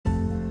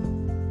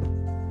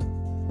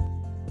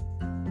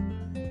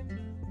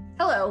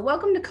Hello,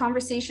 welcome to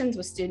Conversations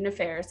with Student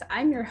Affairs.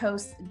 I'm your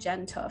host,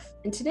 Jen Tuff.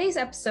 In today's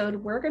episode,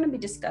 we're going to be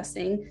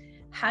discussing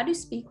how to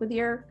speak with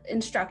your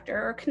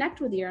instructor or connect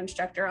with your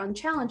instructor on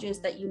challenges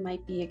that you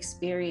might be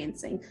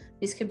experiencing.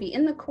 These could be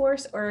in the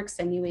course or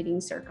extenuating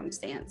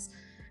circumstance.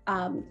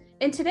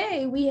 And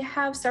today we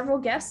have several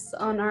guests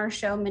on our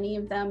show. Many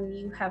of them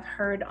you have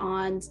heard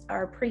on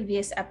our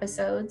previous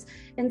episodes,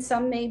 and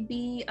some may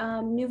be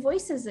new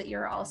voices that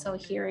you're also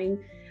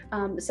hearing.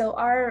 So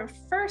our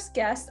first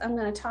guest, I'm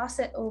going to toss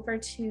it over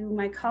to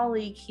my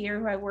colleague here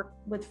who I work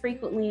with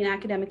frequently in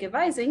academic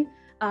advising.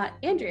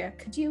 Andrea,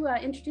 could you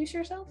introduce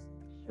yourself?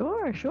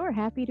 Sure.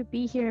 Happy to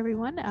be here,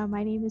 everyone.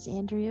 My name is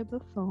Andrea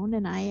Buffone,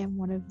 and I am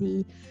one of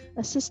the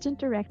assistant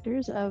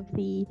directors of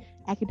the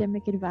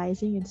Academic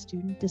Advising and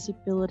Student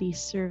Disability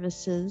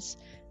Services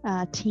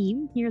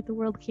team here at the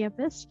World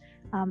Campus.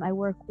 I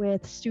work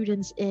with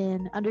students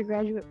in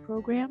undergraduate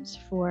programs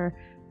for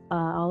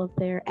all of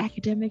their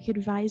academic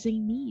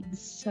advising needs.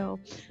 So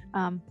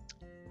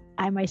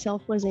I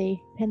myself was a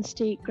Penn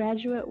State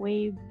graduate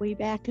way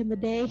back in the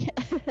day.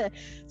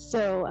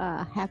 So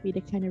happy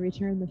to kind of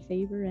return the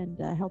favor and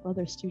help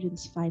other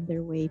students find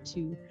their way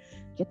to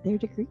get their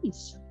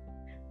degrees.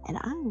 And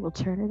I will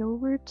turn it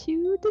over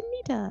to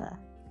Danita.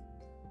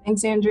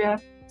 Thanks, Andrea.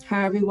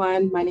 Hi,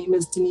 everyone. My name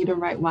is Danita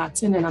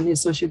Wright-Watson, and I'm the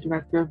Associate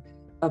Director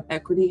of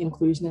Equity,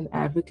 Inclusion, and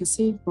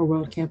Advocacy for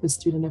World Campus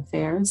Student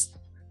Affairs.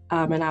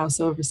 And I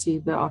also oversee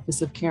the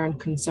Office of Care and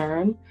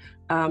Concern.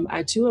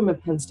 I too am a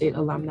Penn State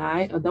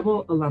alumni, a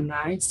double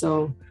alumni,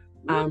 so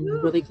I'm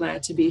really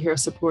glad to be here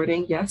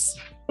supporting, yes.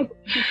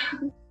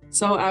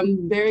 So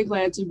I'm very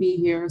glad to be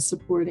here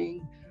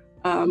supporting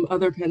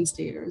other Penn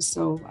Staters.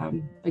 So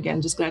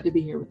again, just glad to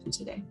be here with you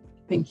today.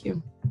 Thank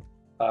you.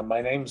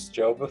 My name's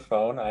Joe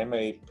Buffone. I'm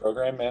a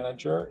program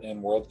manager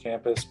in World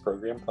Campus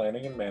Program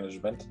Planning and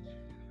Management.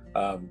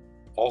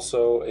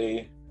 Also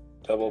a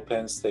double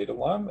Penn State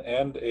alum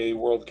and a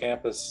World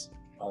Campus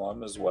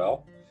alum as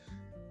well.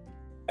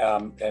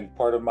 And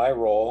part of my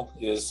role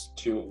is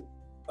to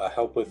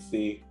help with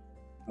the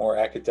more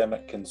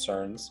academic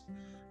concerns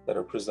that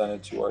are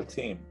presented to our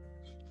team.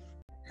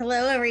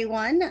 Hello,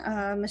 everyone.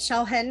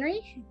 Michelle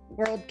Henry,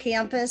 World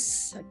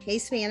Campus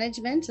Case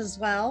Management as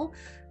well.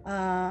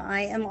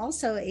 I am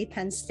also a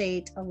Penn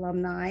State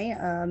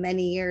alumni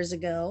many years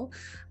ago,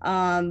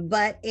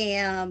 but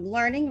am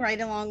learning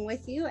right along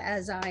with you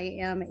as I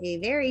am a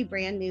very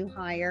brand new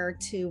hire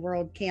to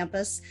World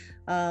Campus,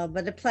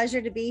 but a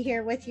pleasure to be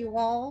here with you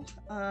all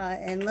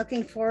and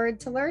looking forward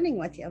to learning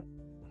with you.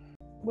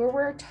 Where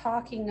we're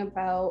talking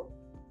about,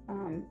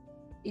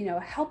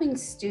 helping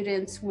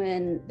students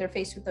when they're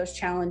faced with those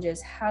challenges,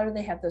 how do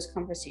they have those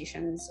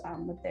conversations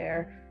with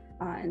their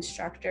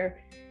instructor?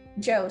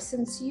 Joe,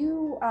 since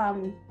you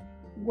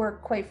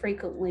work quite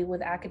frequently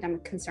with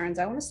academic concerns,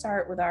 I want to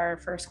start with our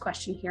first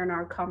question here in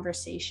our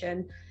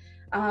conversation.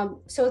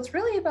 So it's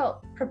really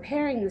about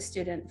preparing the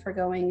student for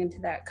going into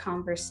that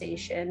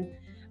conversation.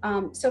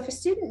 So if a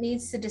student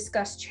needs to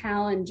discuss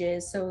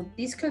challenges, so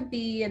these could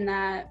be in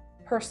that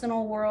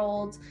personal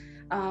world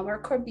or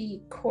it could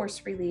be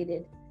course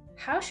related,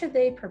 how should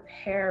they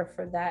prepare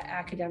for that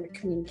academic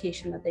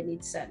communication that they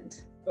need to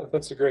send?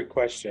 That's a great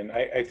question.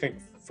 I think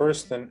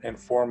first and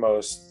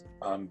foremost,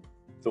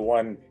 the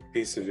one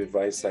piece of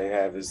advice I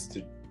have is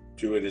to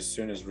do it as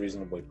soon as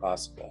reasonably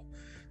possible.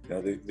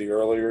 The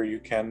earlier you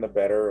can, the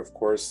better. Of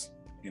course,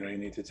 you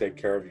need to take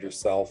care of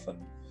yourself and,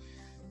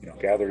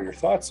 gather your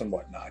thoughts and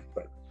whatnot.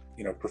 But,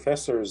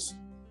 professors,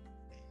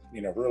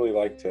 really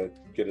like to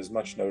get as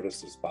much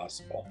notice as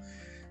possible.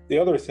 The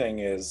other thing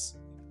is,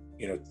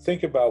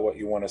 think about what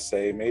you want to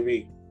say,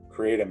 maybe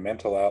create a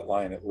mental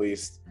outline at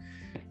least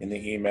in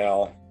the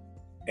email.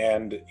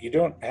 And you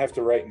don't have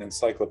to write an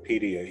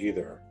encyclopedia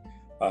either.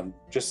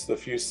 Just a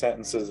few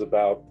sentences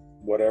about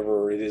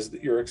whatever it is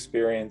that you're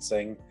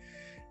experiencing,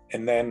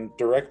 and then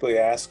directly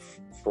ask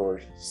for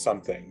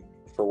something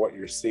for what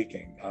you're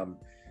seeking.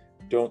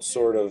 Don't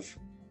sort of,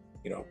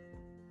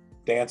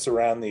 dance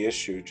around the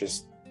issue,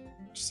 just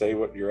say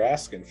what you're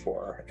asking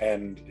for.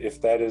 And if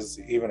that is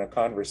even a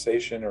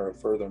conversation or a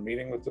further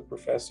meeting with the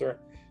professor,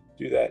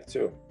 do that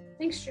too.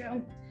 Thanks,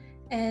 Joe.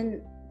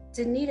 And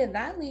Danita,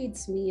 that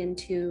leads me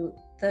into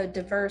the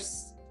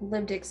diverse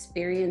lived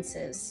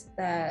experiences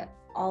that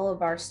all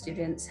of our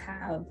students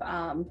have.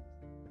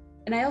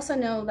 And I also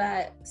know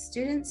that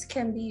students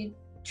can be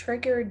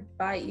triggered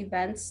by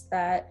events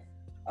that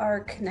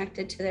are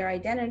connected to their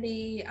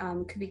identity,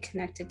 could be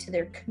connected to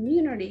their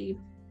community.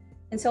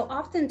 And so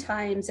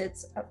oftentimes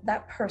it's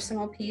that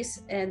personal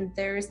piece, and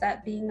there's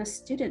that being a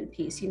student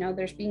piece.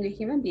 There's being a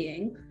human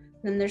being,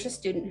 then there's a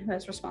student who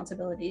has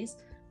responsibilities,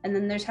 and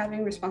then there's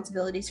having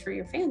responsibilities for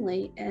your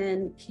family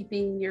and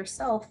keeping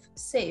yourself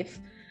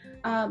safe.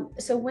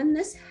 So when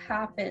this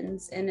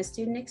happens and a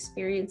student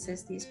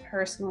experiences these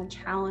personal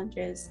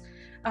challenges,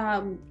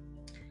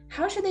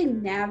 how should they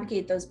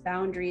navigate those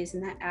boundaries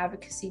and that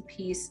advocacy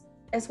piece,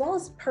 as well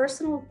as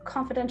personal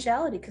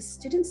confidentiality? Because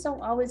students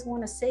don't always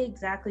want to say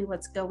exactly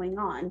what's going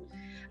on.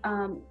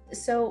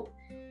 So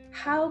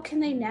how can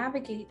they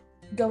navigate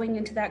going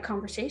into that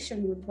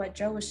conversation with what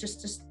Joe was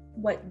just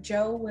what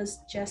Joe was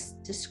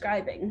just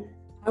describing?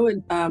 I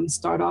would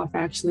start off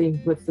actually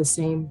with the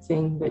same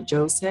thing that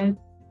Joe said.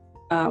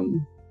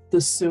 The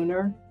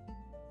sooner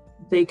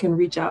they can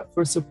reach out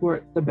for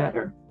support, the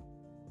better.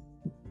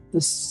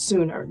 The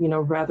sooner,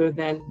 rather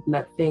than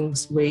let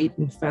things wait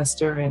and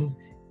fester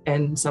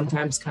and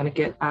sometimes kind of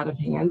get out of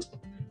hand.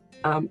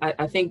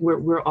 I think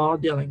we're all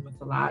dealing with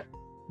a lot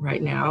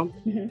right now.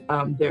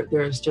 Mm-hmm.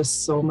 There's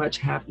just so much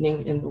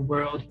happening in the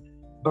world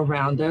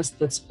around us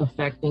that's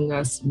affecting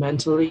us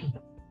mentally,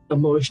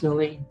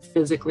 emotionally,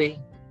 physically,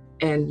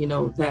 and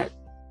that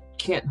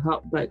can't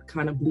help but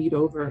kind of bleed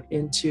over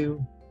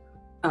into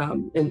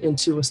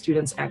a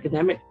student's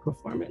academic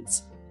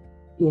performance.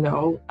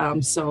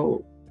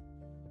 So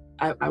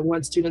I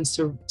want students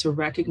to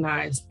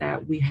recognize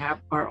that we have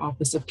our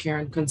Office of Care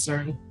and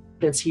Concern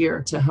that's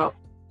here to help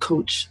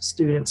coach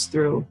students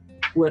through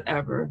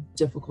whatever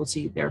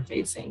difficulty they're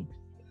facing.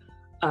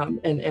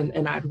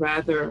 And I'd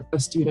rather a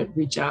student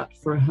reach out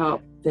for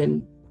help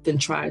than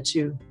try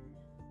to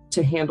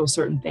handle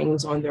certain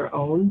things on their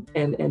own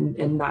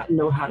and not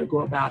know how to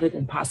go about it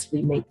and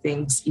possibly make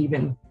things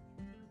even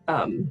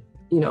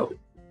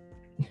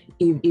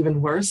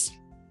even worse.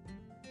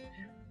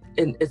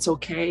 And it's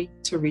okay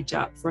to reach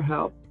out for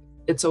help.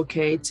 It's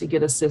okay to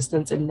get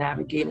assistance in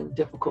navigating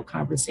difficult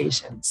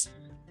conversations.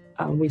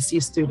 We see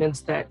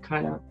students that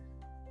kind of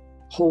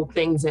hold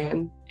things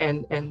in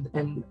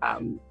and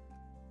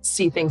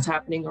see things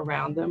happening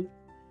around them,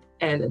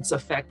 and it's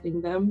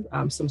affecting them.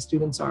 Some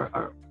students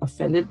are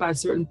offended by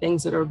certain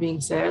things that are being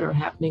said or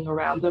happening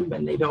around them,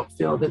 and they don't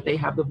feel that they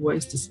have the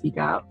voice to speak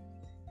out.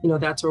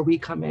 That's where we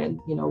come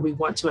in. We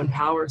want to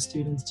empower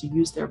students to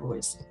use their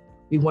voice.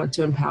 We want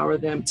to empower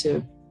them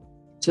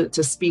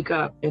to speak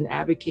up and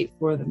advocate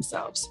for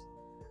themselves.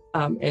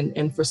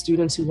 And for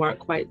students who aren't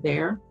quite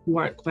there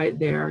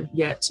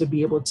yet to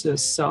be able to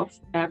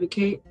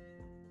self-advocate,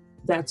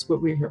 that's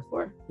what we're here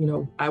for.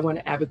 I want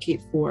to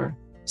advocate for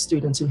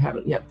students who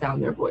haven't yet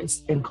found their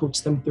voice and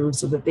coach them through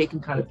so that they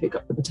can kind of pick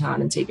up the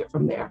baton and take it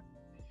from there.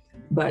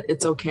 But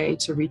it's okay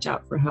to reach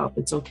out for help.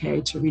 It's okay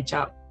to reach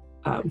out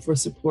for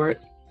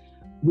support.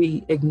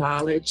 We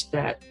acknowledge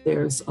that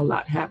there's a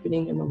lot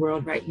happening in the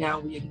world right now.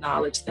 We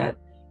acknowledge that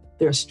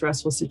there's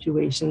stressful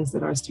situations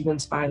that our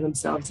students find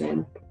themselves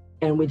in,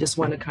 and we just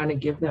want to kind of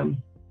give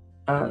them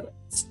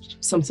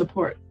some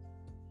support.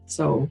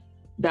 So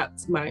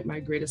that's my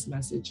greatest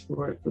message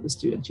for the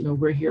students.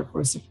 We're here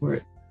for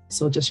support,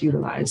 so just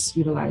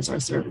utilize our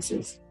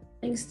services.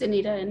 Thanks,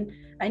 Danita. And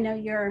I know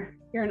you're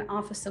an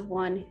office of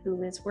one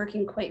who is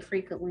working quite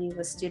frequently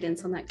with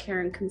students on that care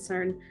and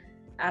concern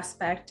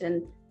aspect.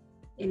 And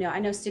I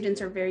know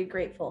students are very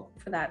grateful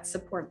for that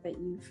support that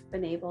you've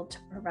been able to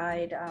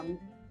provide.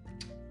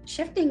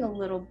 Shifting a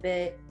little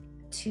bit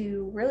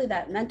to really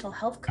that mental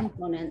health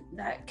component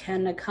that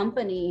can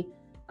accompany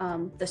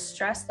the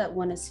stress that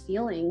one is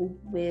feeling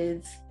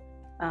with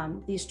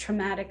these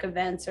traumatic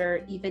events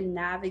or even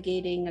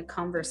navigating a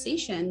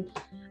conversation.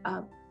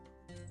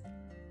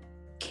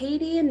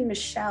 Katie and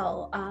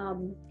Michelle,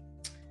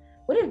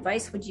 what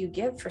advice would you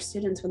give for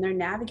students when they're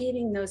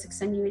navigating those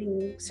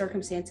extenuating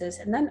circumstances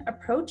and then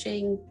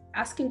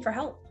asking for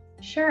help?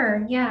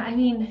 Sure. Yeah.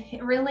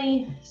 It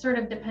really sort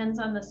of depends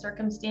on the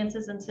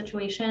circumstances and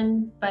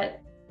situation,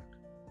 but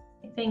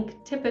I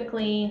think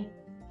typically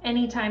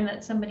anytime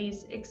that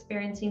somebody's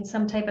experiencing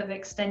some type of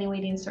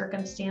extenuating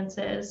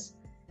circumstances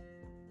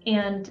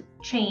and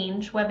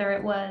change, whether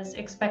it was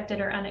expected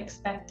or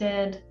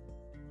unexpected,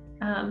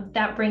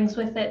 that brings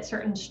with it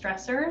certain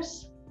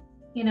stressors,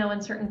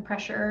 and certain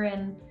pressure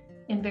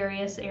in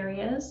various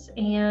areas.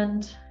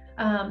 And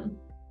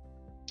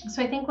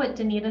so I think what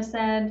Danita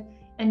said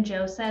and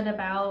Joe said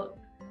about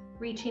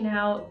reaching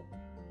out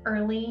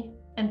early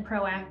and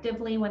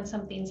proactively when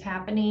something's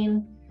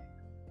happening,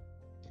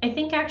 I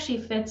think actually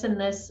fits in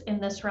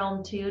this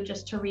realm too,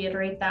 just to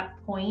reiterate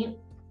that point,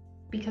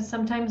 because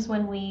sometimes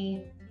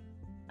when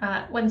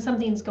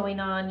something's going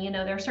on,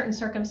 there are certain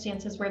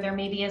circumstances where there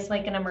maybe is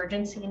like an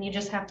emergency and you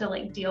just have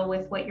to deal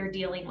with what you're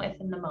dealing with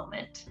in the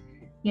moment,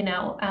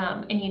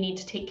 and you need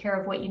to take care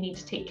of what you need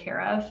to take care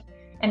of.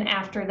 And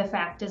after the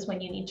fact is when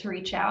you need to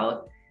reach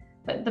out.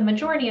 But the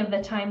majority of the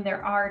time,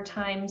 there are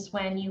times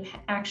when you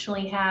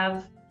actually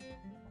have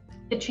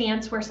the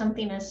chance where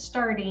something is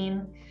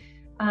starting.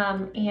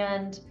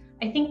 And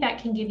I think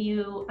that can give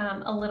you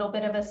a little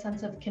bit of a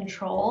sense of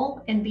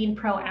control, and being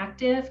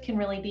proactive can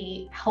really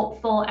be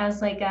helpful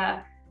as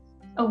a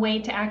way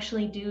to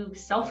actually do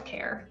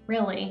self-care,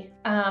 really.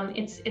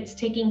 It's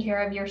taking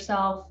care of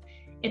yourself.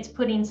 It's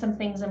putting some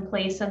things in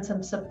place and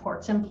some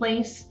supports in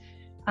place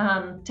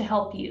to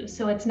help you.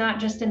 So it's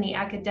not just in the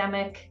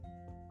academic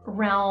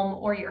realm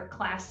or your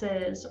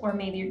classes, or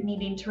maybe you're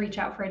needing to reach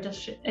out for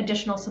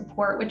additional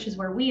support, which is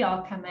where we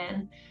all come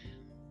in.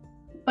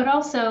 But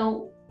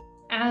also,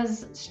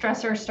 as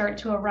stressors start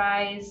to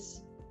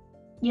arise,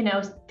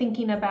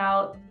 thinking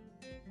about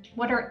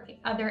what are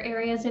other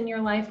areas in your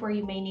life where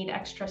you may need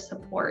extra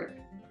support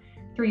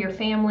through your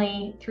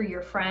family, through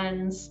your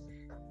friends.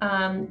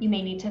 You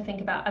may need to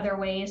think about other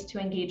ways to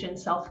engage in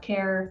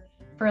self-care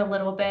for a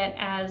little bit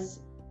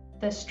as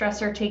the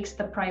stressor takes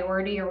the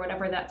priority or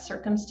whatever that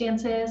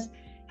circumstance is,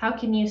 how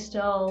can you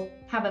still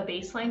have a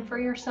baseline for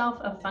yourself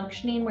of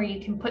functioning where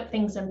you can put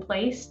things in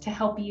place to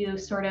help you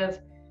sort of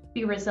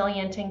be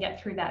resilient and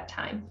get through that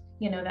time,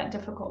 that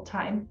difficult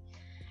time.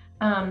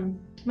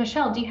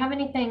 Michelle, do you have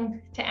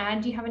anything to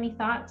add? Do you have any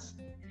thoughts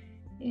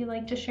that you'd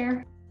like to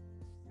share?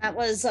 That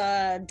was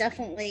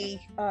definitely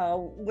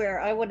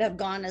where I would have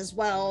gone as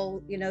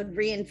well,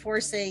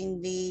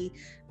 reinforcing the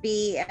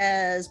be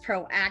as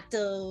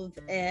proactive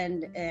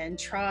and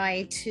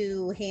try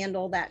to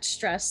handle that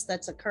stress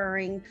that's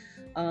occurring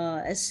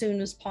as soon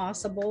as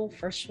possible,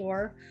 for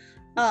sure.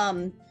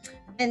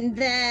 And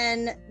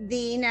then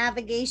the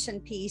navigation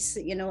piece,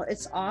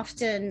 it's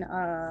often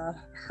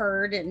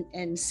heard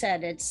and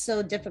said it's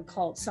so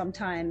difficult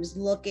sometimes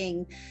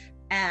looking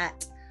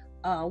at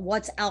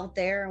what's out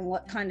there and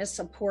what kind of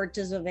support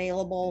is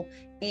available.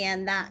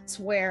 And that's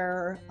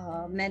where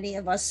many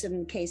of us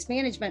in case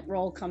management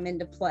role come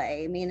into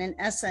play. I mean, in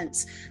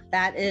essence,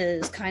 that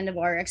is kind of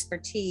our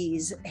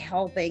expertise,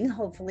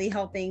 hopefully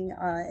helping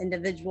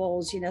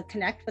individuals,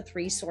 connect with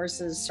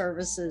resources,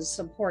 services,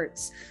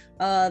 supports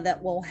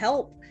that will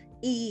help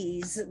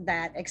ease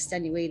that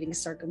extenuating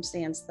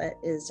circumstance that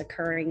is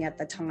occurring at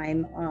the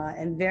time,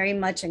 and very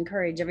much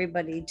encourage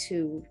everybody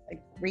to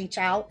reach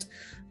out.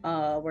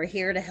 We're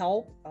here to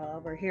help,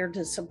 we're here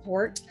to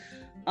support,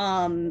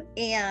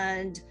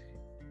 and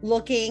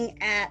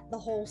looking at the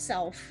whole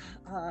self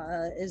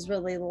is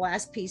really the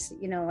last piece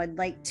I'd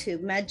like to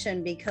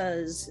mention,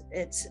 because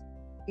it's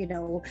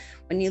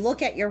when you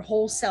look at your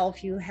whole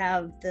self, you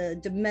have the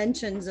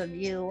dimensions of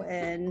you,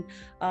 and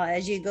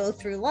as you go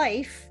through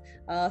life,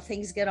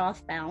 things get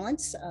off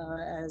balance,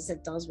 as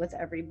it does with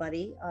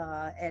everybody,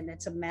 and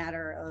it's a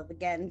matter of,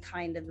 again,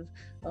 kind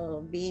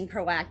of being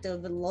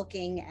proactive and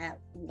looking at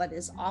what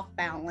is off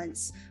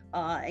balance,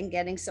 and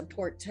getting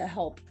support to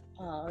help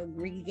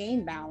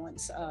regain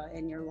balance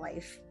in your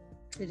life.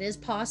 It is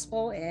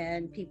possible,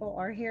 and people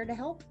are here to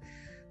help,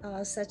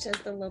 such as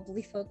the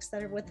lovely folks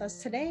that are with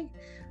us today.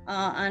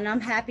 And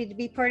I'm happy to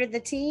be part of the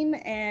team,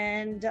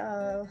 and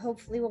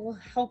hopefully we'll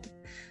help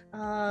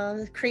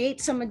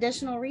create some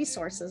additional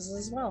resources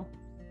as well.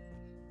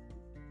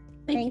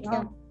 Thank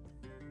you.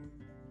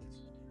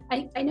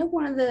 I know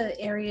one of the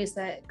areas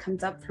that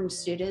comes up from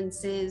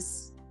students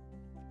is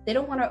they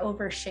don't want to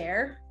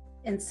overshare,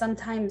 and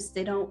sometimes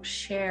they don't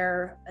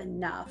share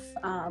enough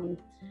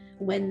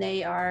when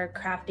they are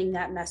crafting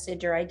that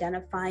message or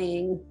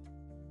identifying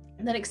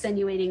that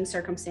extenuating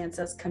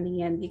circumstances coming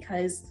in,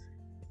 because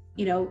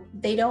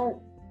they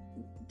don't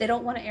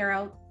want to air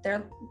out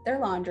their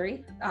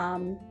laundry,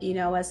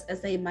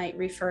 as they might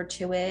refer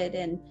to it,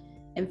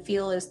 and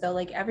feel as though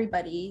like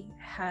everybody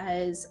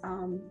has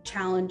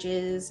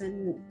challenges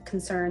and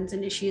concerns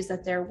and issues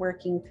that they're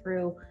working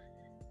through.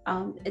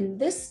 And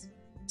this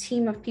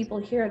team of people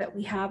here that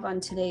we have on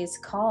today's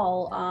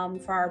call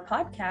for our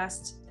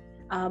podcast,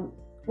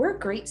 we're a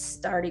great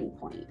starting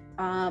point.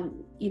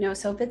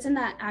 So if it's in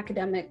that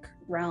academic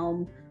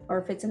realm, or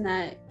if it's in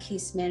that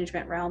case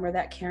management realm or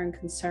that care and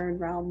concern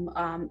realm,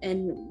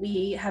 and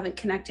we haven't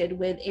connected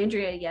with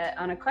Andrea yet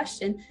on a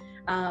question,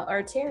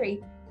 or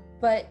Terry,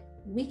 but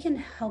we can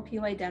help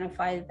you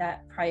identify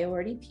that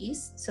priority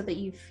piece so that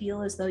you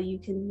feel as though you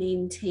can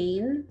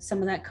maintain some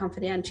of that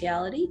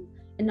confidentiality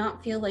and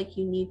not feel like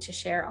you need to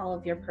share all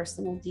of your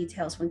personal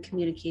details when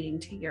communicating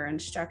to your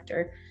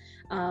instructor.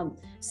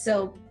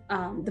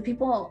 The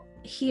people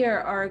here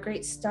are a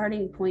great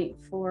starting point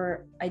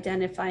for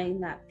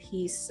identifying that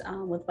piece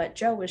with what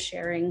Joe was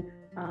sharing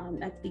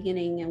at the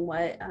beginning, and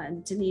what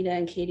Danita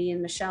and Katie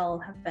and Michelle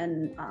have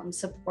been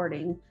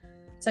supporting.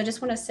 So I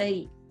just want to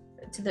say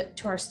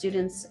to our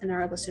students and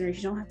our listeners,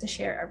 you don't have to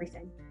share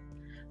everything,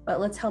 but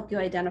let's help you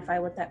identify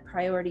what that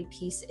priority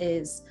piece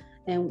is,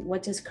 and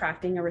what does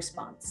crafting a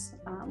response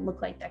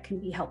look like that can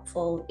be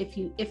helpful if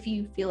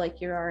you feel like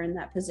you are in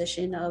that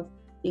position of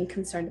being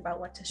concerned about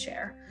what to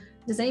share.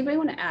 Does anybody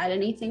want to add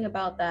anything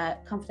about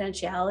that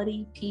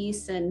confidentiality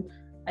piece and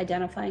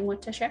identifying what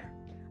to share?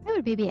 I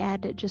would maybe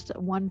add just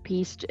one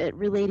piece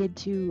related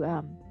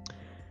to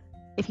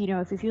if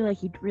you feel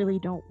like you really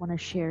don't want to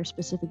share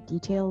specific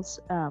details.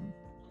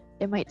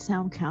 It might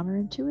sound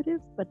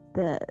counterintuitive, but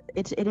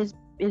it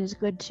is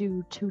good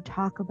to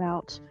talk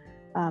about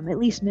at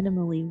least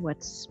minimally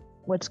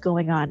what's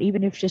going on,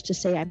 even if just to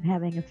say I'm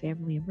having a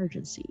family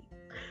emergency,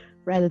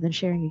 rather than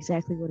sharing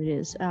exactly what it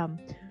is.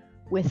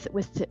 With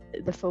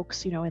the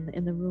folks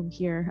in the room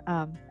here,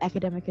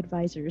 academic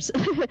advisors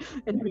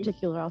in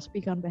particular, I'll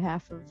speak on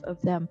behalf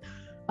of them,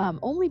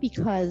 only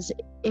because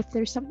if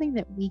there's something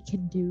that we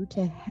can do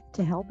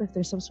to help, if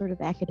there's some sort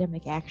of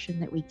academic action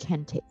that we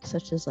can take,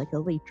 such as like a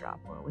late drop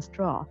or a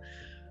withdrawal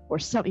or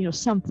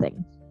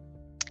something,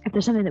 if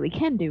there's something that we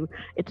can do,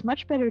 it's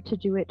much better to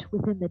do it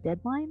within the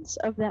deadlines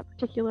of that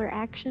particular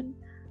action,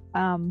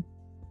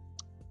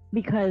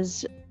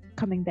 because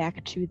coming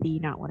back to the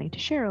not wanting to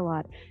share a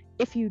lot,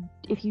 if you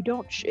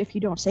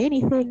don't say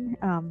anything,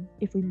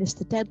 if we miss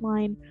the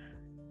deadline,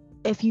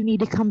 if you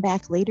need to come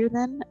back later,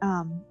 then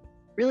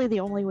really the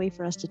only way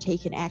for us to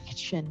take an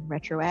action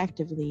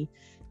retroactively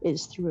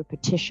is through a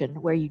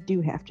petition, where you do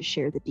have to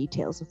share the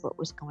details of what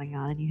was going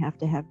on, and you have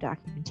to have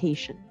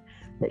documentation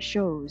that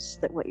shows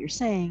that what you're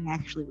saying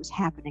actually was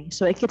happening.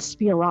 So it gets to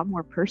be a lot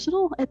more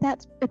personal at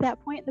that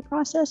point in the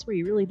process, where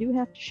you really do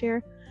have to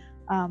share,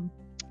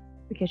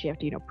 because you have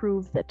to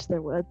prove that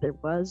there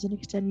was an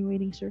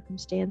extenuating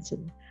circumstance.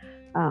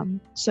 And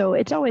so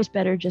it's always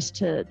better just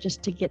to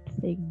get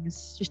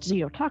things, just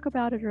to talk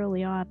about it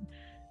early on.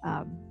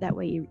 That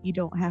way you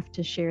don't have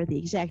to share the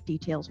exact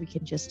details. We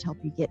can just help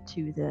you get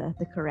to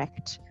the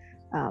correct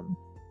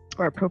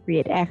or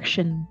appropriate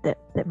action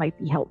that might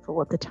be helpful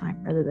at the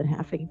time, rather than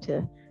having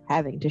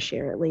to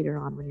share it later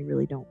on when you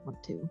really don't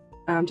want to.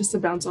 Just to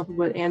bounce off of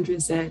what Andrea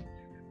said,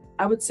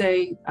 I would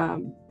say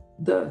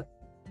the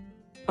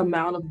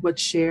amount of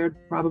what's shared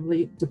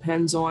probably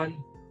depends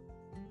on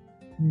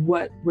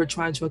what we're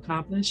trying to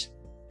accomplish.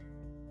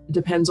 It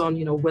depends on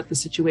what the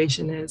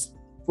situation is.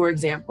 For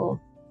example,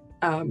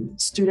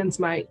 students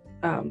might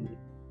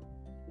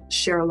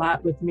share a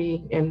lot with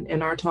me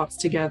in our talks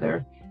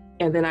together,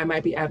 and then I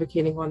might be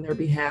advocating on their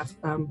behalf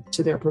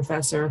to their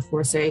professor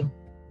for, say,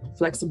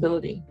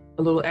 flexibility,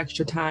 a little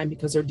extra time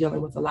because they're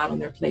dealing with a lot on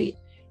their plate.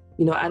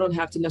 I don't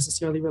have to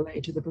necessarily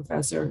relay to the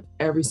professor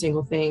every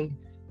single thing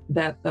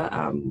that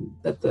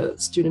the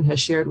student has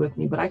shared with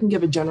me, but I can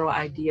give a general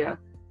idea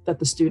that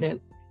the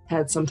student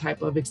had some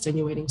type of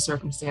extenuating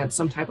circumstance,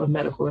 some type of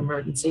medical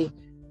emergency,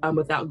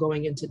 without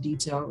going into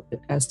detail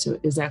as to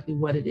exactly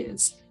what it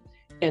is.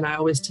 And I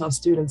always tell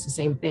students the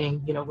same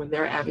thing, when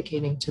they're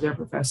advocating to their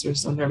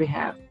professors on their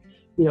behalf,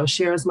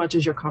 share as much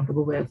as you're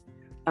comfortable with.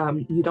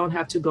 You don't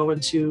have to go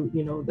into,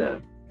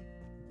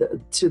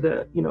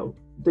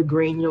 the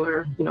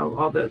granular,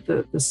 all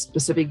the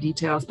specific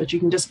details, but you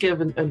can just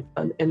give an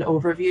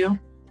overview,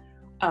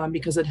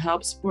 because it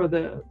helps for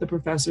the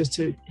professors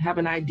to have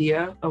an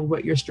idea of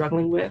what you're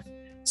struggling with,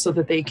 so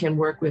that they can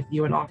work with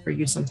you and offer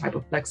you some type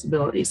of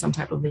flexibility, some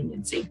type of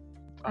leniency.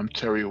 I'm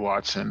Terry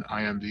Watson.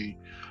 I am the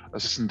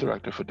Assistant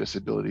Director for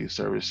Disability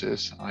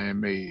Services. I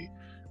am a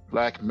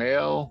Black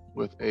male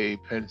with a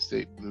Penn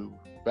State blue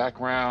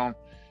background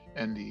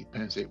and the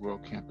Penn State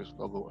World Campus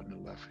logo in the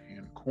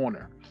left-hand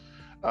corner.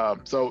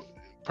 So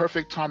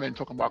perfect timing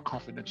talking about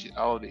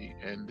confidentiality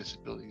and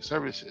disability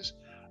services.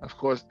 Of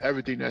course,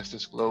 everything that's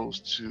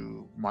disclosed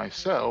to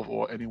myself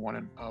or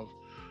anyone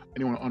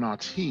on our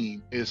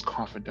team is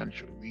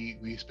confidential.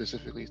 We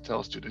specifically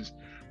tell students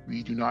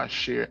we do not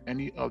share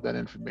any of that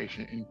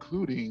information,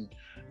 including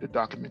the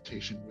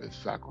documentation with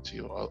faculty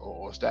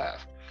or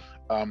staff.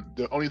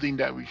 The only thing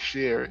that we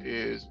share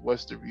is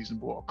what's the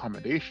reasonable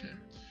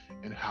accommodation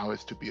and how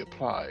it's to be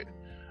applied.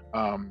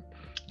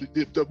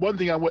 The one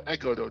thing I would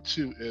echo though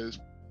too is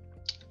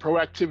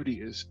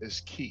proactivity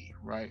is key,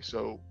 right?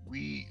 So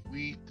we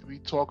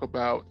talk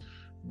about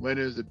when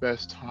is the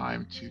best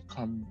time to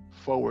come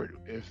forward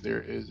if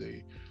there is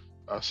a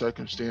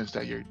circumstance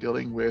that you're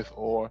dealing with,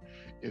 or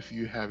if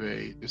you have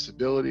a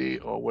disability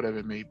or whatever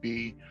it may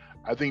be.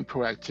 I think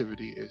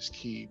proactivity is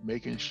key,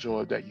 making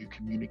sure that you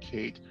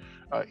communicate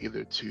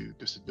either to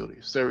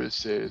disability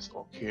services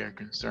or care and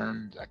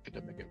concerns,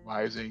 academic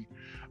advising.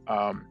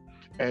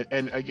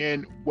 And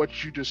again,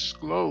 what you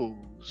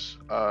disclose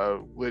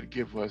would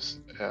give us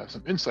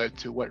some insight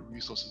to what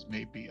resources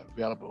may be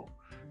available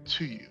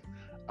to you.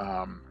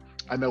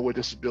 I know with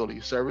disability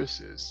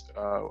services,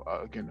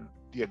 again,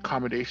 the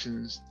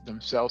accommodations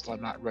themselves are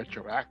not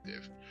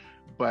retroactive,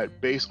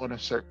 but based on a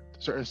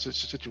certain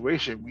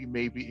situation, we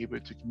may be able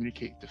to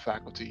communicate to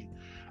faculty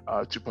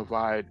to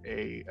provide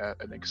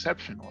an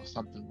exception or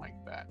something like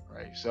that,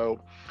 right?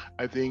 So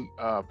I think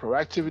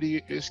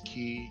proactivity is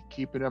key,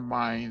 keeping in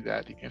mind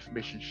that the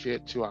information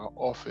shared to our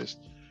office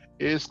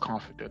is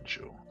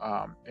confidential,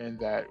 and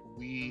that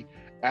we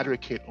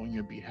advocate on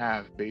your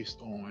behalf based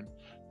on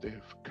the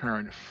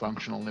current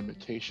functional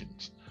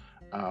limitations.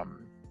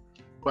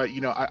 But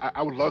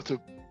I would love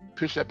to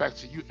pitch that back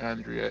to you,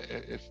 Andrea,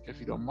 if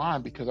you don't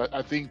mind, because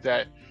I think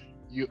that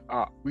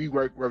we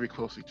work very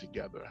closely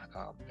together,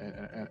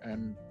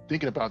 and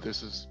thinking about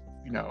this is,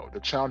 the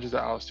challenges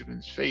that our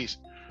students face.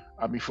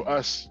 I mean, for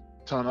us,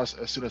 telling us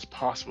as soon as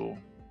possible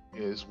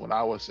is what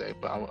I would say,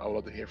 but I would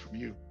love to hear from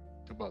you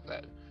about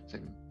that.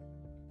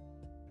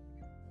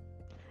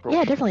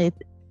 Yeah, definitely.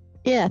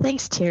 Yeah,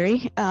 thanks,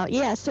 Terry.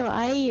 So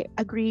I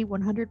agree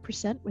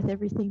 100% with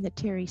everything that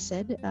Terry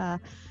said.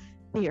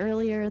 The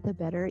earlier, the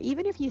better.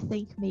 Even if you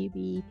think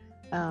maybe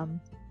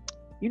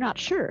you're not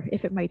sure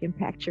if it might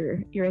impact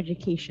your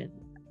education,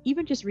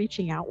 even just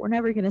reaching out. We're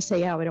never going to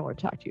say, "Oh, I don't want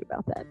to talk to you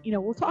about that."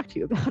 We'll talk to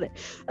you about it.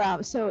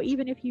 So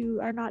even if you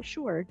are not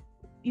sure,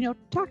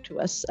 talk to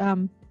us.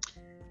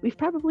 We've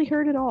probably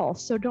heard it all,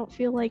 so don't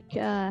feel like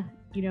at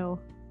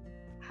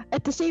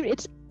the same.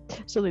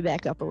 So let me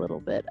back up a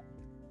little bit.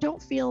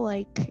 Don't feel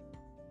like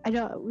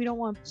we don't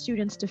want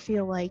students to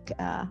feel like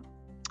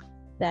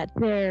that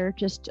they're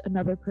just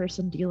another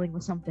person dealing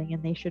with something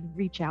and they should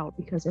reach out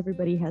because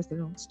everybody has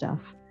their own stuff.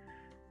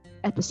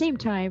 At the same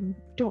time,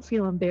 don't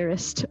feel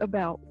embarrassed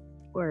about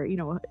or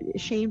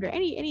ashamed or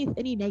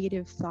any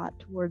negative thought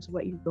towards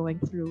what you're going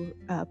through,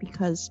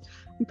 because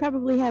we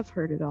probably have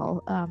heard it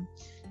all,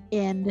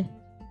 and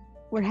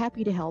we're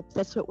happy to help.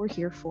 That's what we're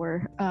here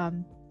for.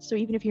 So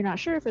even if you're not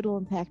sure if it'll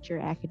impact your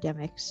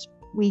academics,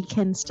 we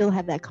can still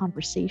have that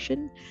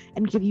conversation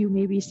and give you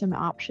maybe some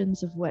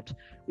options of what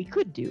we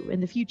could do in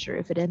the future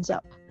if it ends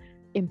up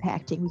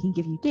impacting. We can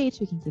give you dates,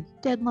 we can give you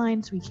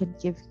deadlines, we can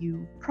give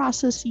you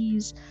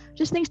processes,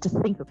 just things to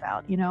think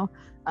about,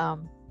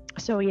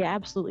 So yeah,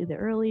 absolutely. The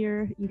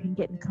earlier you can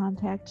get in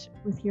contact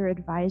with your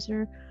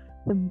advisor,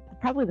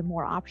 probably the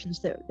more options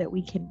that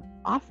we can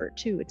offer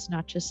too. It's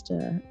not just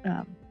the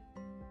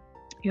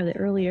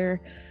earlier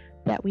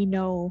that we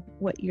know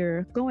what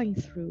you're going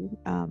through,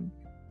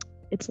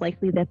 it's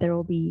likely that there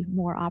will be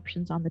more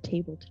options on the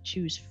table to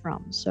choose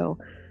from. So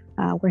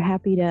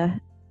we're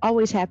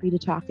always happy to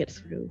talk it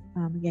through,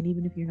 again,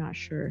 even if you're not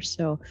sure.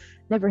 So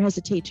never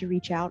hesitate to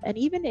reach out. And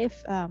even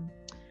if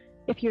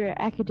your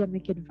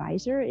academic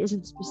advisor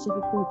isn't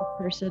specifically the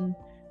person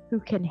who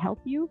can help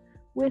you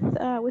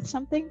with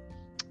something,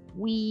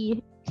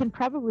 we can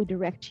probably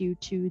direct you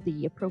to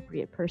the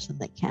appropriate person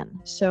that can.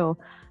 So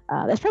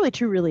that's probably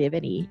true really of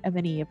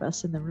any of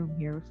us in the room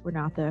here. If we're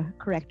not the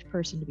correct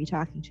person to be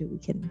talking to, we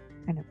can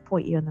kind of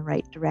point you in the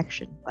right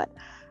direction. But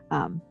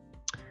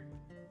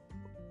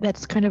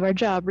that's kind of our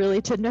job,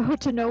 really, to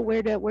know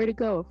where to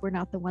go if we're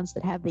not the ones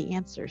that have the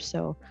answer.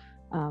 So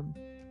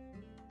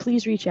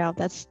please reach out.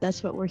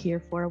 That's what we're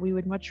here for. We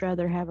would much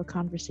rather have a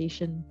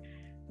conversation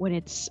when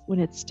it's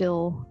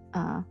still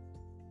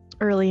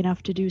early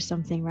enough to do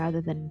something,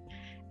 rather than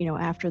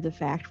after the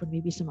fact when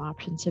maybe some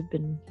options have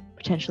been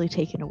potentially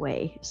taken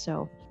away.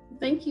 So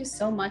thank you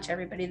so much,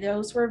 everybody.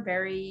 Those were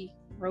very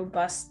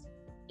robust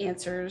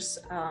answers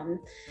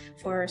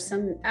for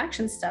some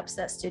action steps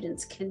that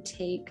students can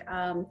take.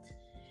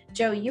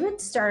 Joe, you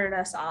had started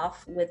us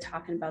off with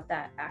talking about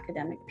that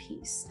academic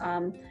piece. I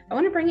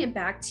want to bring it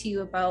back to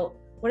you about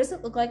what does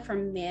it look like for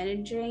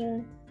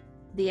managing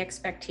the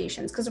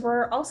expectations, because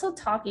we're also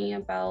talking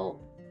about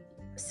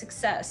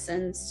success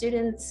and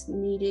students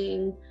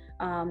needing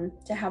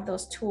to have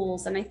those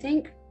tools. And I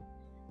think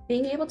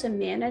being able to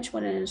manage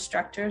what an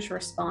instructor's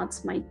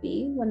response might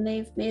be when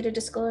they've made a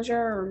disclosure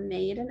or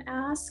made an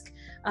ask.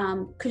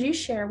 Could you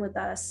share with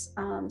us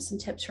some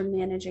tips for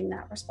managing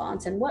that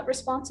response and what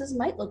responses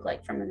might look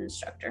like from an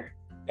instructor?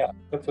 Yeah,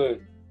 that's a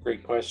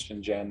great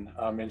question, Jen.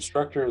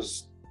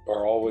 Instructors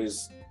are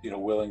always,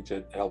 willing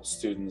to help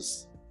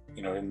students,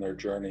 in their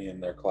journey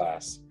in their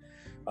class.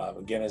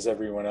 Again, as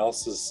everyone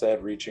else has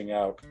said, reaching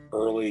out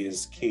early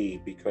is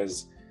key,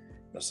 because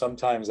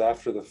sometimes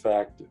after the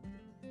fact,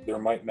 there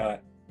might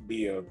not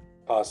be a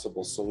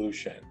possible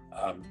solution,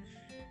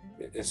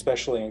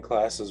 especially in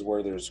classes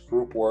where there's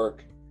group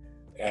work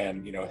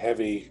and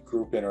heavy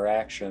group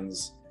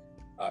interactions.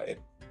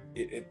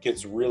 It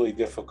gets really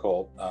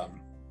difficult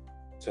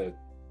to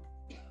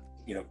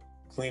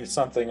clean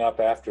something up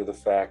after the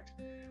fact,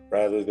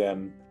 rather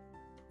than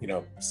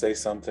say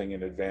something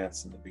in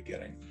advance in the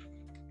beginning.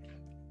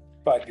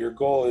 But your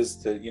goal is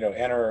to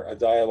enter a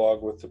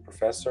dialogue with the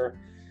professor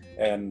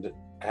and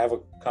have a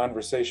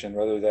conversation,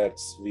 whether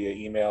that's via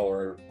email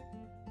or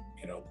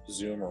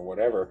Zoom or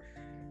whatever.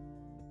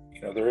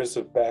 There is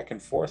a back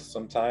and forth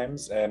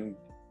sometimes, and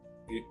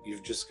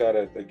you've just got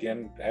to,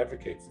 again,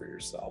 advocate for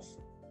yourself.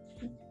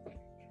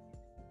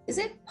 Is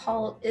it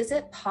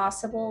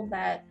possible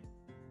that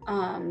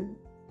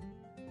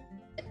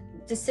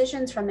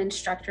decisions from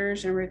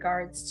instructors in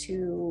regards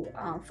to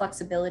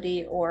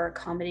flexibility or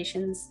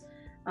accommodations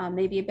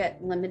may be a bit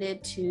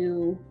limited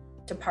to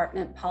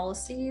department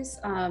policies?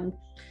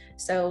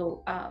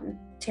 So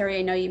Terry,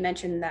 I know you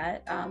mentioned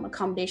that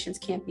accommodations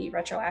can't be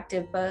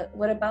retroactive, but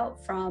what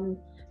about from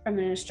an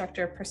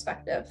instructor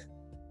perspective?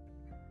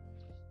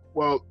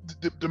 Well,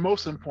 the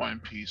most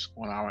important piece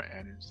on our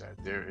end is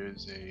that there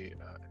is a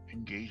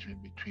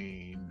engagement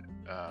between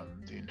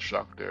the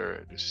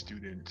instructor, the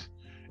student,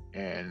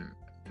 and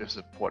the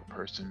support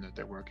person that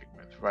they're working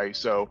with, right?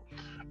 So,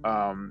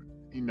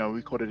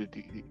 we call it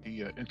the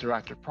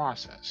interactive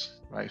process,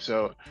 right?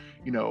 So,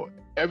 not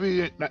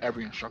every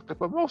instructor,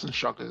 but most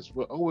instructors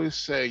will always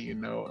say,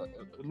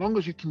 as long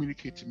as you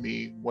communicate to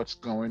me what's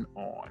going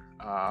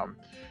on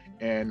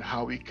and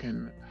how we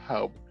can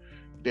help,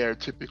 they're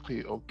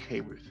typically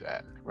okay with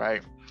that,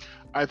 right?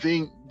 I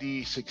think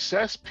the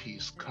success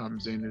piece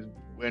comes in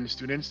when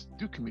students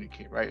do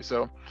communicate, right?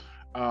 So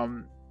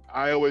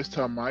I always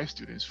tell my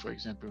students, for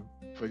example,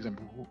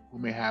 who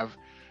may have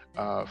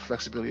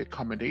flexibility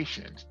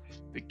accommodations,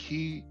 the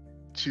key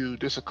to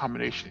this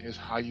accommodation is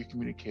how you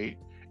communicate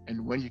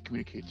and when you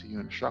communicate to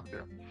your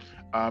instructor.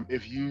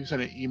 If you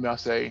send an email,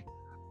 say,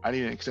 I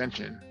need an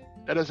extension,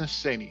 that doesn't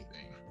say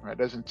anything, right? It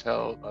doesn't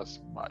tell us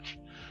much.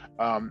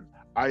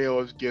 I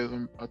always give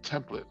them a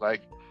template,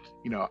 like,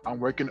 I'm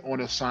working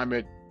on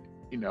assignment,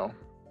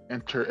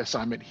 enter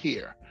assignment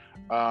here.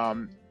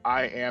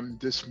 I am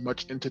this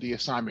much into the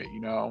assignment,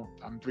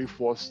 I'm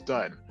 3/4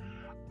 done.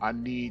 I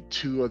need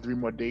 2 or 3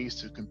 more days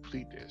to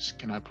complete this.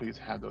 Can I please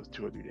have those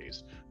 2 or 3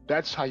 days?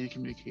 That's how you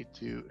communicate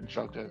to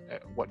instructor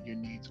what your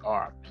needs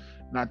are.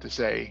 not to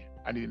say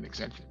I need an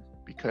extension,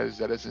 because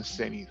that doesn't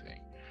say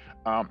anything.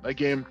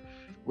 Again,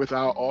 with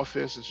our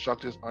office,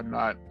 instructors are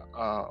not,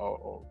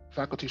 or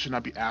faculty should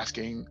not be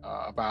asking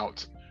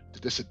about the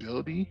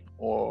disability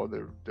or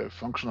the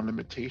functional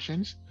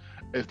limitations.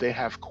 If they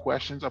have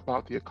questions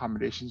about the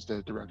accommodations,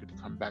 they're directed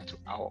to come back to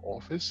our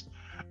office.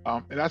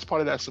 And that's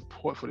part of that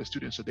support for the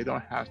students, so they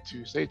don't have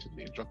to say to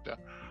the instructor,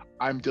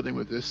 I'm dealing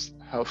with this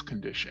health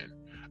condition,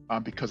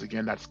 because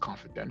again, that's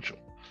confidential.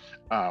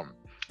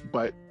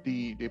 But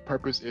the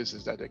purpose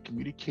is that they're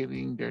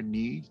communicating their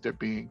needs, they're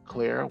being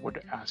clear what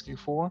they're asking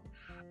for,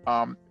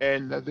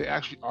 and that they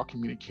actually are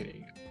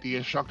communicating. The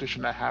instructor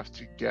should not have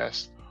to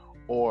guess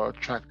or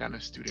track down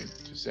a student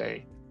to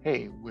say,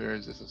 hey, where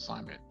is this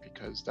assignment?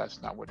 Because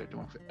that's not what they're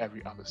doing for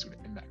every other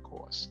student in that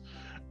course.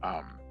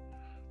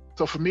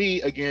 So for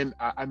me, again,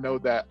 I know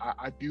that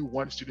I do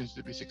want students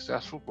to be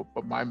successful,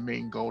 but my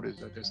main goal is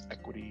that there's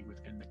equity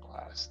within the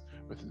class,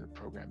 within the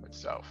program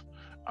itself.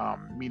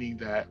 Meaning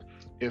that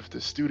if the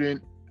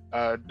student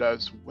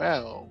does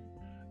well,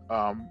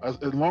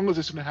 as long as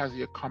the student has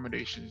the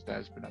accommodations that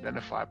has been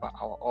identified by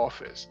our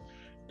office,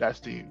 that's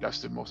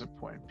the most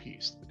important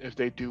piece. If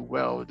they do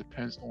well, it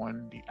depends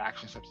on the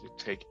action steps they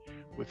take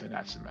within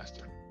that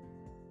semester.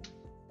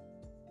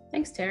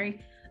 Thanks,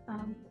 Terry.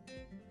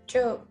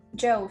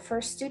 Joe,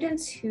 for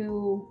students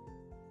who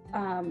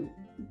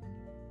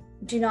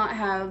do not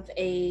have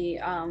a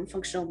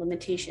functional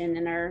limitation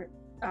and are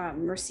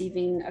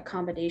receiving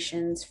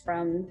accommodations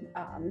from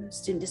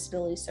Student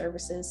Disability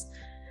Services,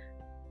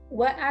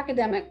 what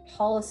academic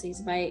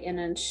policies might an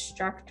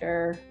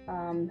instructor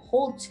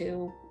hold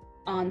to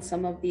on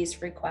some of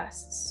these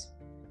requests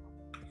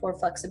for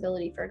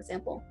flexibility, for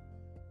example?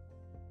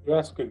 You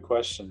ask good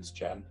questions,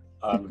 Jen.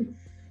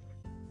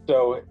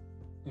 So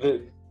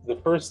the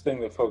first thing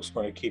that folks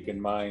want to keep in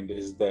mind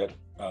is that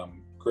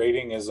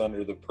grading is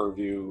under the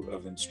purview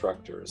of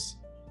instructors.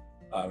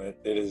 It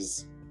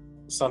is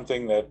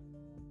something that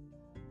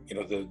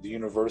the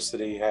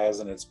university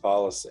has in its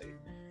policy,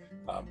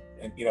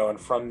 and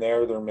from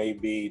there may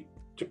be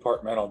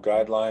departmental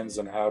guidelines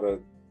on how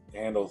to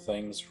handle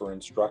things for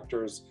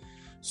instructors.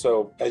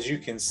 So as you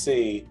can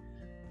see,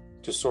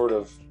 to sort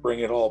of bring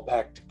it all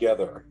back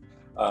together,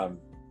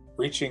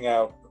 reaching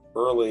out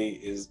early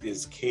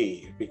is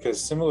key,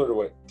 because similar to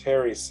what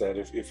Terry said,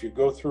 if you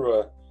go through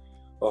a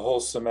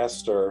whole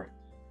semester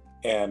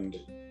and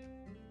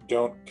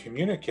don't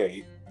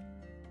communicate,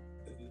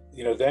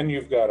 then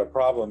you've got a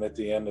problem at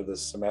the end of the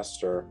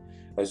semester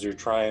as you're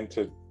trying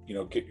to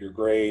get your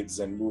grades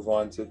and move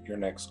on to your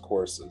next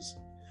courses.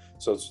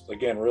 So it's,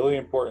 again, really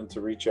important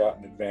to reach out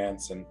in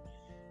advance and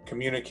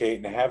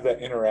communicate and have that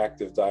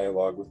interactive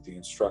dialogue with the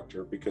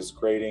instructor, because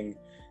grading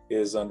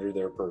is under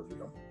their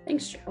purview.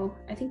 Thanks, Joe.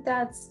 I think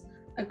that's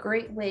a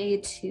great way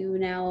to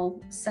now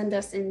send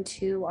us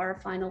into our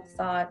final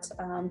thought.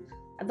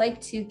 I'd like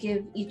to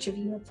give each of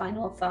you a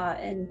final thought.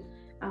 And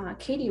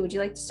Katie, would you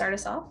like to start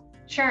us off?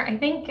 Sure. I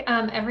think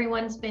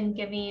everyone's been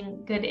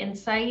giving good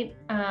insight.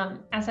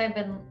 As I've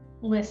been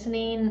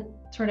listening,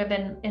 sort of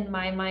in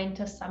my mind,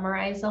 to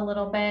summarize a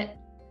little bit,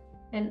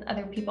 and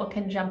other people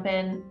can jump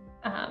in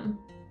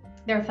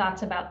their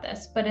thoughts about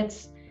this, but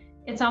it's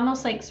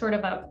almost like sort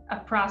of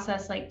a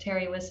process, like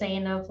Terry was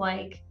saying, of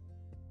like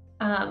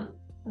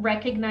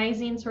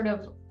recognizing sort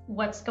of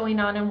what's going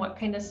on and what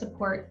kind of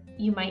support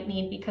you might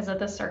need because of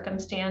the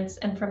circumstance,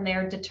 and from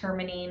there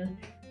determining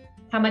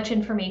how much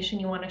information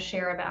you want to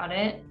share about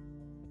it,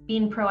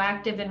 being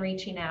proactive and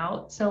reaching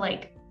out. So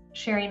like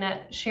sharing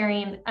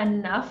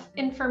enough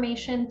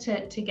information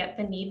to get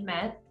the need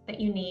met that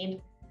you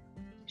need,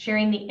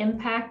 sharing the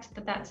impact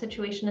that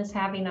situation is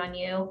having on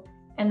you,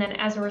 and then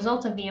as a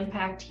result of the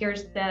impact,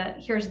 here's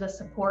the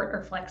support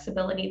or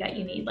flexibility that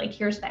you need. Like,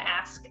 here's the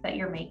ask that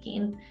you're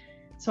making.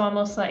 So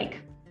almost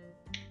like,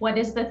 what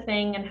is the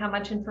thing and how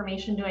much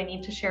information do I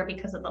need to share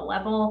because of the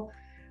level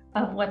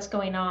of what's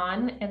going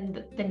on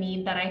and the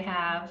need that I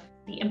have,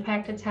 the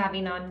impact it's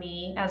having on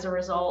me as a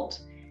result,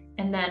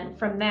 and then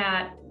from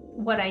that,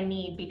 what I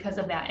need because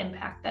of that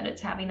impact that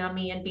it's having on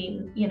me, and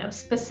being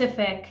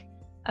specific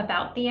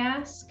about the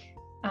ask.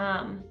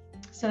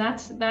 So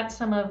that's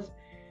some of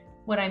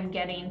what I'm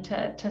getting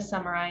to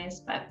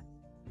summarize, but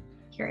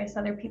curious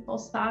other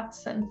people's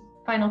thoughts and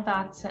final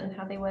thoughts and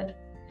how they would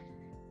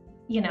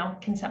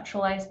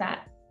conceptualize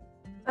that.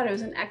 I thought it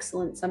was an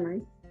excellent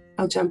summary.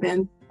 I'll jump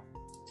in.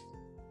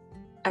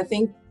 I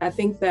think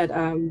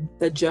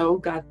that Joe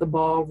got the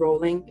ball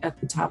rolling at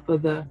the top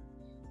of the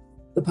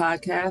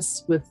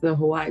podcast with the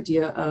whole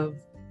idea of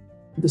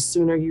the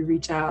sooner you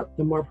reach out,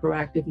 the more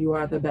proactive you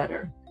are, the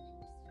better.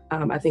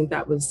 I think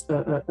that was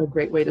a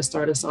great way to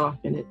start us off,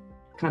 and it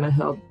kind of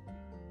held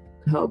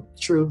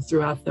true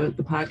throughout the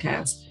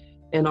podcast.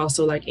 And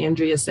also, like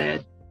Andrea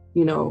said,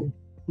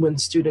 when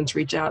students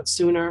reach out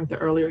sooner, the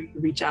earlier you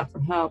reach out for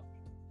help,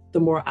 the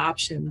more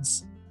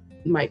options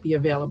might be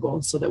available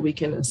so that we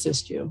can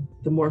assist you.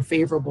 The more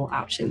favorable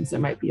options that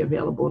might be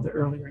available, the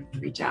earlier you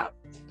reach out.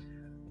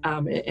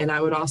 And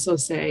I would also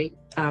say,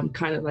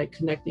 kind of like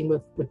connecting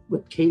with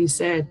what Katie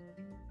said,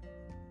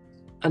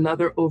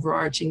 another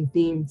overarching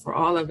theme for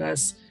all of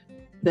us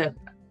that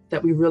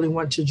we really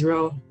want to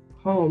drill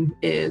home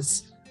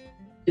is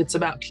it's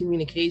about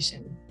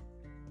communication,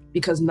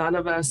 because none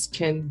of us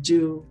can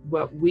do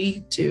what we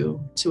do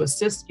to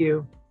assist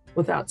you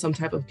without some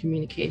type of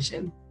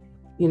communication.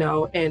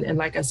 And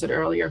like I said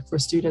earlier, for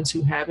students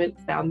who haven't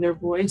found their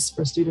voice,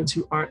 for students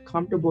who aren't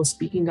comfortable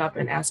speaking up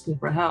and asking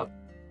for help,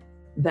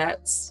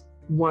 that's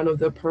one of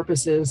the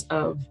purposes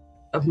of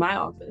my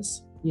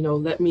office.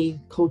 Let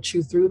me coach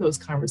you through those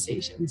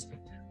conversations.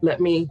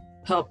 Let me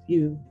help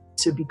you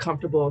to be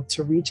comfortable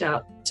to reach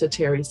out to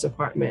Terry's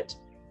department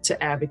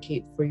to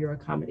advocate for your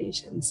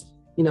accommodations.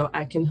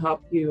 I can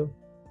help you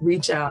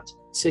reach out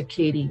to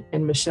Katie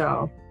and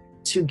Michelle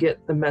to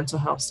get the mental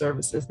health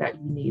services that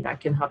you need. I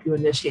can help you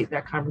initiate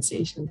that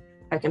conversation.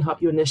 I can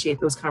help you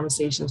initiate those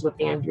conversations with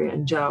Andrea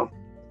and Joe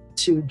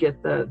to get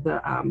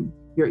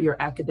your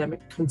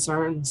academic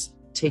concerns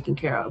taken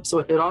care of. So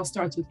it all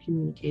starts with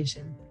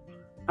communication.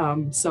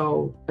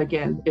 So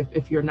again,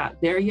 if you're not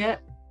there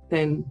yet,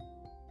 then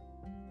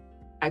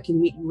I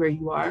can meet you where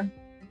you are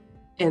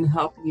and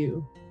help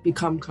you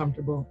become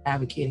comfortable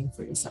advocating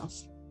for yourself.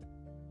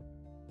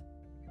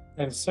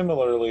 And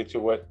similarly to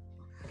what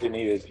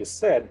Danita just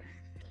said,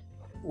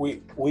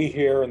 we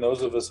here, and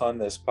those of us on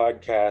this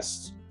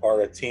podcast,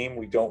 are a team.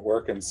 We don't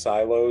work in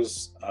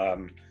silos.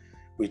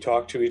 We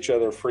talk to each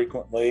other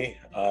frequently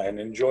and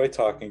enjoy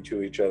talking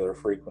to each other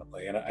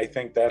frequently. And I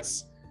think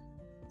that's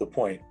the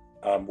point.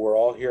 We're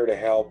all here to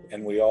help,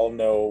 and we all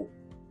know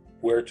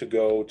where to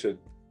go to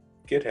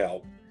get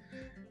help.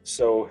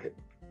 So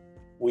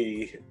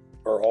we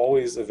are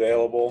always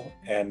available.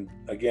 And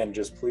again,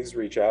 just please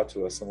reach out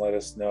to us and let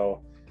us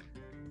know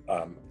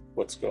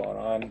what's going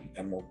on,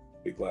 and we'll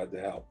be glad to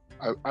help.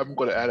 I'm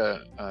going to add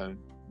a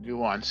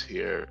nuance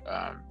here,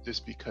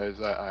 just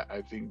because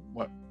I think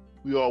what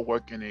we all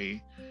work in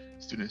a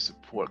student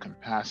support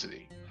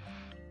capacity.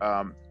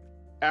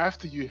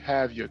 After you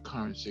have your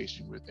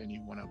conversation with any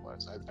one of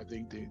us, I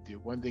think the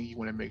one thing you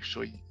want to make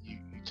sure you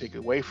take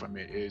away from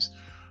it is,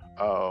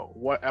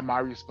 what am I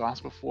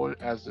responsible for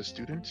as the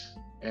student,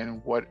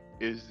 and what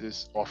is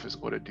this office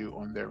going to do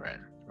on their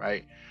end,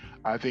 right?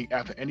 I think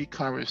after any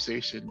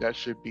conversation, that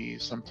should be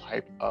some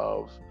type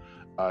of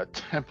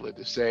template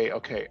to say,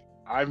 okay,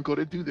 I'm going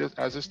to do this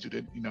as a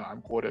student,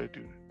 I'm going to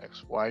do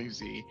X, Y, and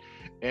Z.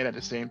 And at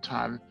the same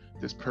time,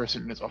 this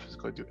person in this office is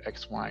going to do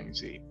X, Y, and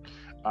Z.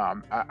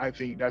 I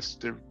think that's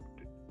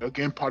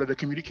again, part of the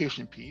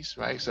communication piece,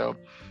 right? So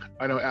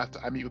I know after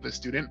I meet with a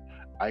student,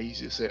 I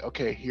usually say,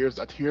 okay, here's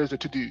the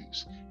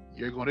to-dos.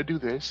 You're going to do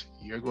this,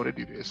 you're going to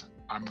do this,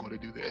 I'm going to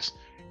do this.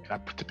 And I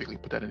typically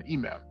put that in an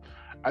email.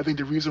 I think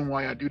the reason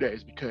why I do that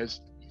is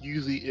because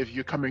usually if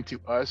you're coming to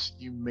us,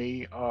 you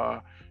may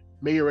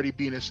already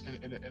be in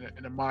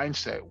a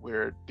mindset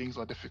where things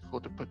are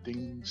difficult to put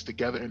things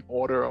together in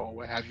order or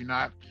what have you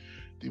not.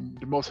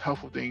 The most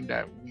helpful thing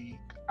that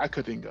I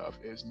could think of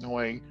is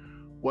knowing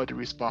what the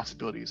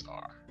responsibilities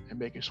are and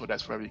making sure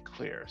that's very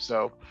clear.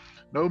 So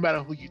no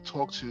matter who you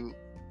talk to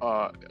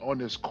on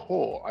this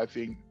call, I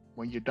think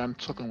when you're done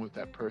talking with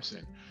that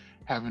person,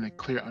 having a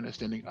clear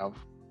understanding of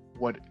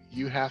what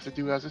you have to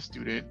do as a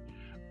student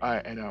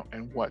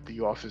and what the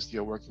office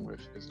you're working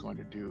with is going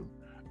to do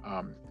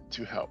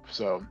to help.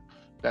 So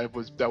that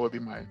would be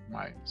my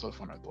sort of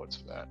final thoughts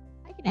for that.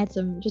 I can add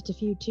just a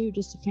few too,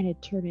 just to kind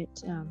of turn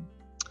it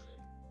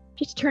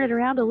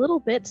around a little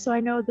bit. So I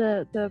know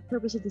the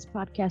purpose of this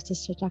podcast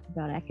is to talk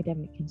about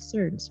academic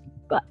concerns,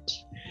 but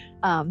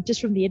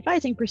just from the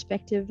advising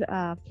perspective,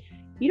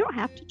 you don't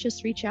have to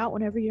just reach out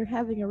whenever you're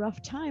having a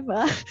rough time.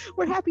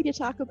 We're happy to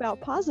talk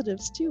about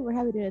positives too. We're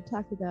happy to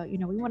talk about, we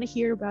want to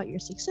hear about your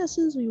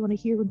successes. We want to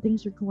hear when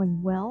things are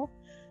going well.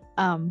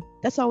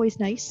 That's always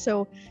nice.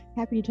 So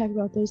happy to talk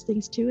about those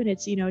things too. And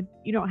it's, you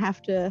don't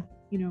have to,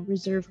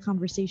 reserve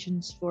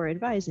conversations for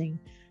advising,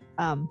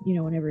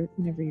 whenever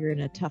you're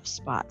in a tough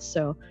spot.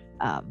 So,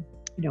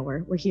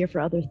 we're here for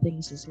other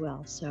things as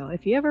well. So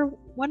if you ever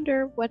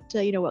wonder what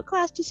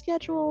class to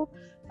schedule,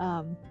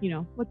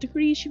 what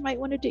degrees you might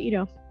want to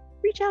do,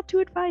 reach out to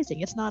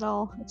advising. It's not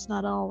all,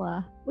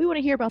 we want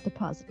to hear about the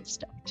positive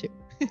stuff too.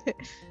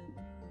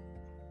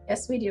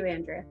 Yes, we do,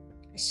 Andrea.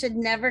 I should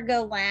never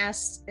go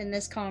last in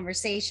this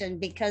conversation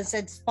because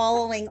it's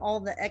following all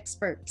the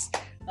experts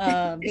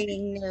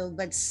being new,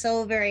 but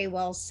so very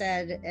well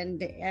said.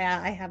 And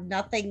I have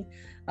nothing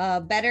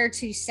better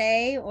to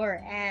say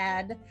or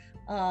add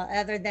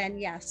other than,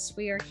 yes,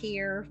 we are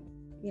here.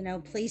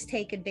 Please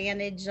take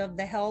advantage of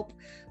the help.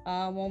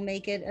 We'll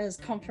make it as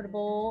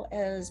comfortable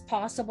as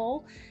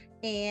possible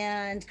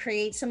and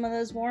create some of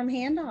those warm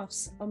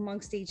handoffs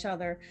amongst each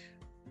other.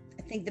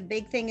 I think the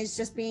big thing is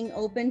just being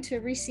open to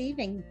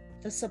receiving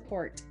the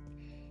support.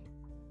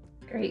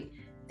 Great.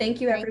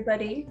 Thank you,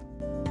 everybody.